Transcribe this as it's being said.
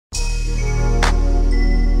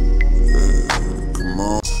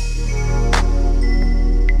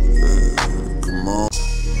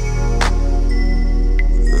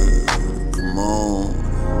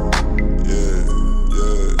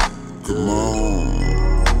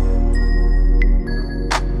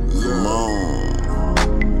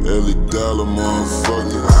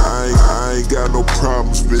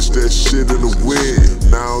problems, bitch, that shit in the wind.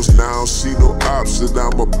 Now I don't see no ops that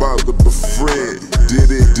I'm about to befriend.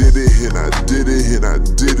 Did it, and I did it, and I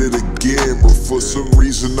did it again. But for some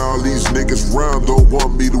reason, all these niggas round don't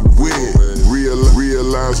want me to win.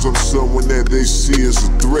 Realize I'm someone that they see as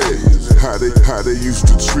a threat. How they used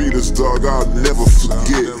to treat us, dog, I'll never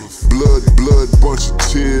forget. Blood, bunch of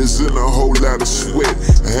tears and a whole lot of sweat.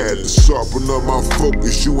 I had to sharpen up my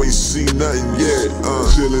focus, you ain't seen nothing yet.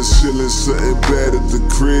 Chillin', something bad at the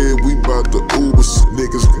crib, we bout to Uber.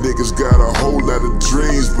 Niggas got a whole lot of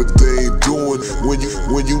dreams, but they ain't doing.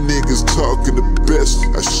 When you niggas talking the best,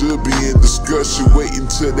 I should be in discussion, waiting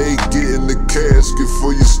till they get in the casket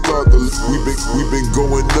before you start the. We been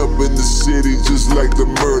going up in the city just like the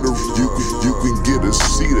murder. You can get a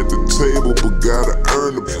seat at the table, but gotta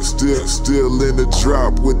earn them. Still in the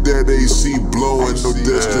drop with that AC blowing. No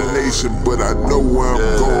destination, but I know where I'm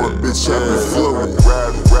going, bitch. I been flowing.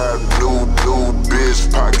 Ride, new bitch,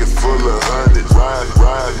 pocket full of hundreds. Ride,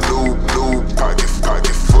 new pocket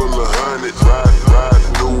full of hundreds. Ride,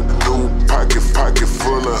 new pocket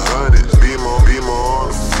full of hundreds. Beamer on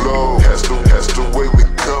the floor. That's the way we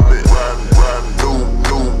coming. Ride,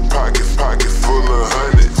 new pocket full of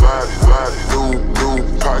hundreds. Ride, new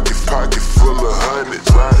pocket full of hundreds.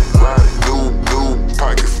 Ride, new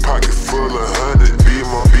pocket full of hundreds.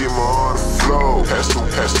 Beamer on the floor. That's the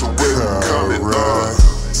way we coming.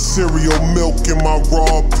 Cereal milk in my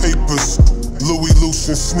raw papers. Louis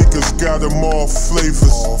Lucian sneakers got them all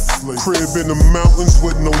flavors. Crib in the mountains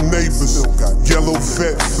with no neighbors. Yellow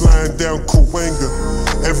vet flying down Cahuenga.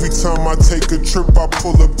 Every time I take a trip, I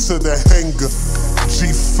pull up to the hangar.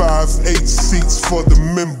 G5, 8 seats for the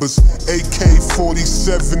members.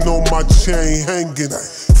 AK-47 on my chain hanging.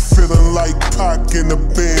 Feeling like Pac in a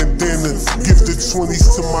bandana. Give the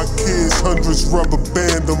 20s to my kids, hundreds rubber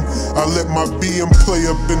band them. I let my BM play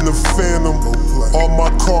up in the Phantom. All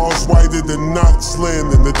my cars whiter than knots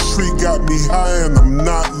landing. The tree got me high and I'm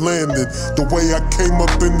not landing. The way I came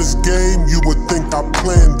up in this game, you would think I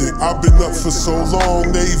planned it. I've been up for so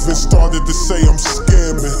long, they even started to say I'm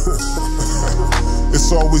scamming.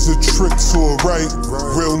 It's always a trick to a right.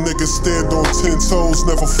 Real niggas stand on 10 toes,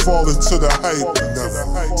 never fall into the hype.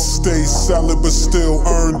 Stay solid but still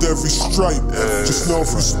earned every stripe. Just know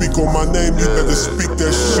if you speak on my name, you better speak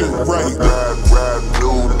that shit right. Ride,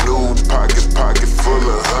 new pocket full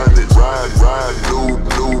of hundreds. Ride, new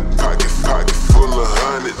pocket full of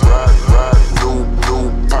hundreds. Ride, new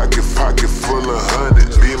pocket full of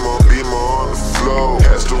hundreds. Beamer on the floor.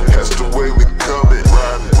 That's the way we coming.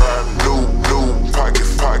 Ride, new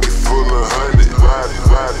pocket full of hundreds. Ride,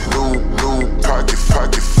 new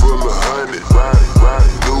pocket full of hundreds. Ride,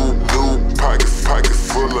 new pocket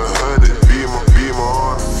full of hundreds. Beamer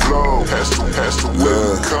on the floor. That's the way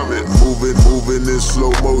we coming. Moving in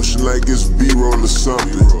slow motion like it's B-roll or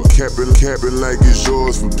something. Capping like it's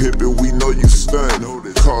yours for pimping. We know you stunned.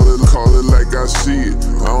 Call it like I see it.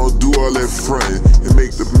 I don't do all that frontin'. And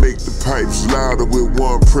make the pipes louder with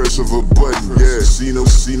one press of a button. Yeah, Cena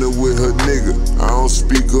with her nigga. I don't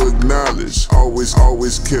speak or acknowledge. Always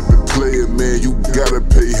kept it playin', man. You gotta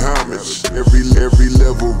pay homage. Every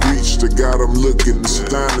level reached, I got them looking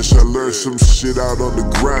astonished. I learned some shit out on the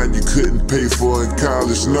grind you couldn't pay for in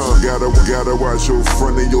college. No, gotta watch your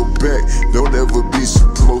front and your back. Don't ever be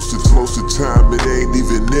supposed to. Most of the time it ain't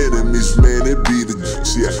even enemies, man. It be the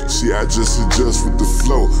see. I just adjust with the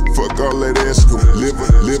flow. Fuck all that asking. Live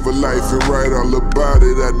a life and write all about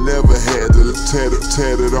it. I never had to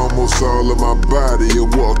tatted almost all of my body. A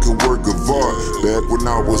walking work of art. Back when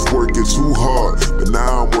I was working too hard, but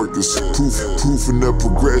now I'm working some proof in the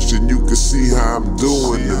progression. You can see how I'm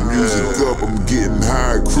doing. The music up, I'm getting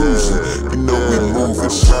high cruising. You know we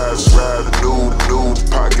moving. Ride, new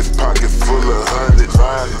pocket full of hundreds.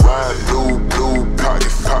 Ride, new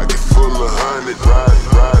pocket full of hundreds. Ride,